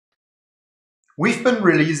We've been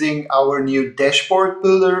releasing our new dashboard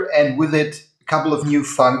builder and with it a couple of new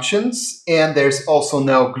functions. And there's also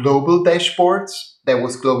now global dashboards. There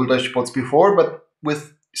was global dashboards before, but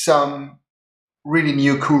with some really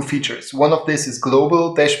new cool features. One of this is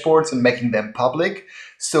global dashboards and making them public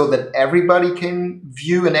so that everybody can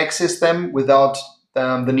view and access them without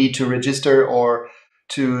the need to register or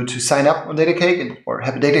to sign up on Datacake or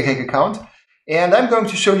have a Datacake account. And I'm going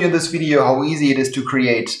to show you in this video how easy it is to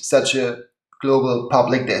create such a global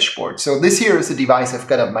public dashboard. So this here is a device I've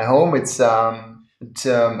got at my home. It's a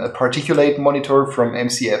particulate monitor from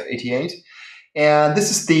MCF88. And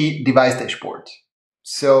this is the device dashboard.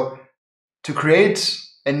 So to create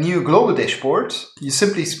a new global dashboard, you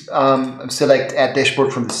simply select Add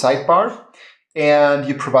Dashboard from the sidebar, and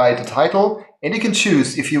you provide a title, and you can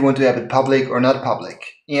choose if you want to have it public or not public.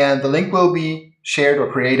 And the link will be shared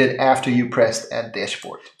or created after you pressed Add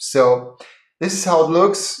Dashboard. So this is how it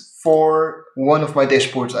looks for one of my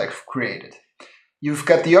dashboards I've created. You've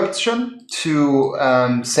got the option to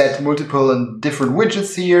set multiple and different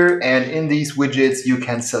widgets here, and in these widgets you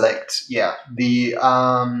can select the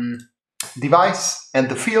device and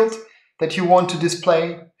the field that you want to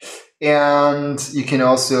display, and you can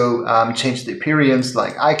also change the appearance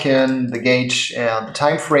like icon, the gauge, and the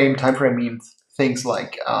time frame. Time frame means things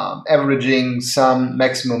like averaging, sum,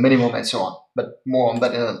 maximum, minimum, and so on, but more on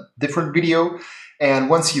that in a different video.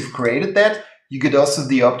 And once you've created that, you get also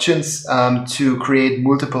the options to create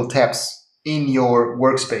multiple tabs in your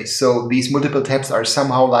workspace. So these multiple tabs are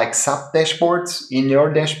somehow like sub-dashboards in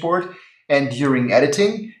your dashboard, and during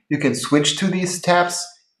editing you can switch to these tabs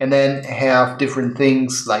and then have different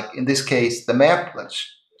things, like in this case the map. Let's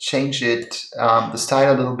change it, the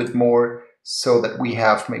style a little bit more so that we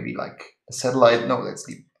have maybe like a satellite, no, let's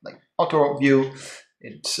leave like auto view.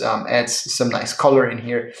 It adds some nice color in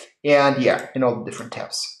here, and in all the different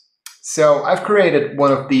tabs. So I've created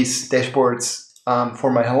one of these dashboards for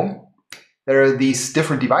my home. There are these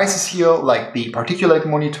different devices here, like the particulate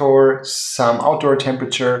monitor, some outdoor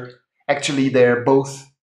temperature. Actually, they're both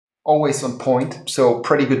always on point, so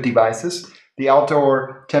pretty good devices. The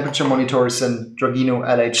outdoor temperature monitor is an Dragino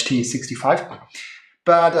LHT65.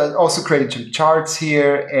 But I also created some charts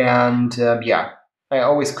here, and I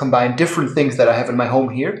always combine different things that I have in my home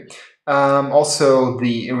here. Also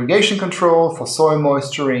the irrigation control for soil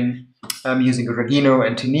moisturing. I'm using a Dragino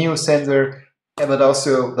NT-Neo sensor, but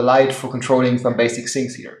also the light for controlling some basic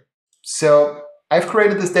things here. So I've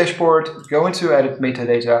created this dashboard, go into Edit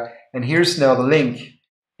Metadata, and here's now the link.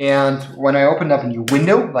 And when I open up a new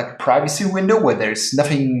window, like a privacy window where there's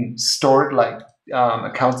nothing stored like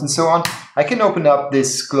accounts and so on, I can open up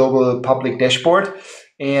this global public dashboard,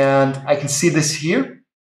 and I can see this here,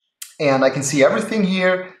 and I can see everything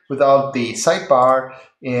here without the sidebar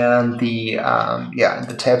and the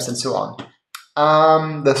the tabs and so on.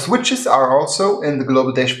 The switches are also in the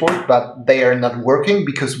global dashboard, but they are not working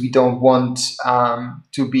because we don't want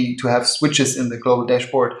to have switches in the global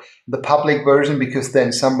dashboard, the public version, because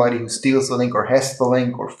then somebody who steals the link or has the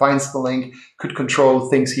link or finds the link could control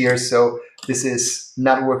things here. So this is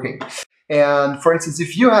not working. And for instance,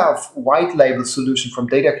 if you have Whitelabel solution from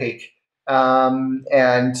Datacake,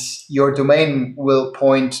 and your domain will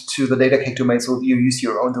point to the Datacake domain, so you use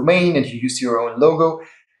your own domain and you use your own logo,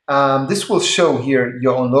 this will show here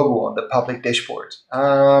your own logo on the public dashboard.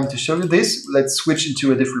 To show you this, let's switch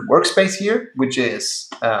into a different workspace here, which is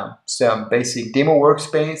some basic demo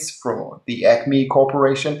workspace from the Acme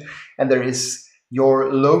Corporation, and there is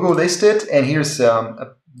your logo listed, and here's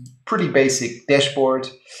a pretty basic dashboard.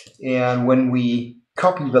 And when we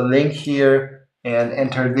copy the link here and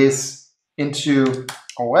enter this into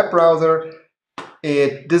our web browser,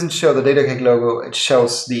 it doesn't show the Datacake logo, it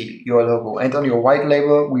shows your logo. And on your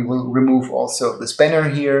Whitelabel, we will remove also this banner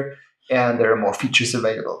here, and there are more features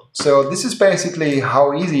available. So this is basically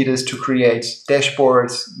how easy it is to create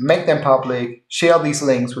dashboards, make them public, share these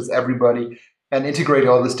links with everybody, and integrate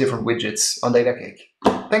all these different widgets on Datacake.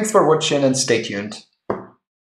 Thanks for watching and stay tuned.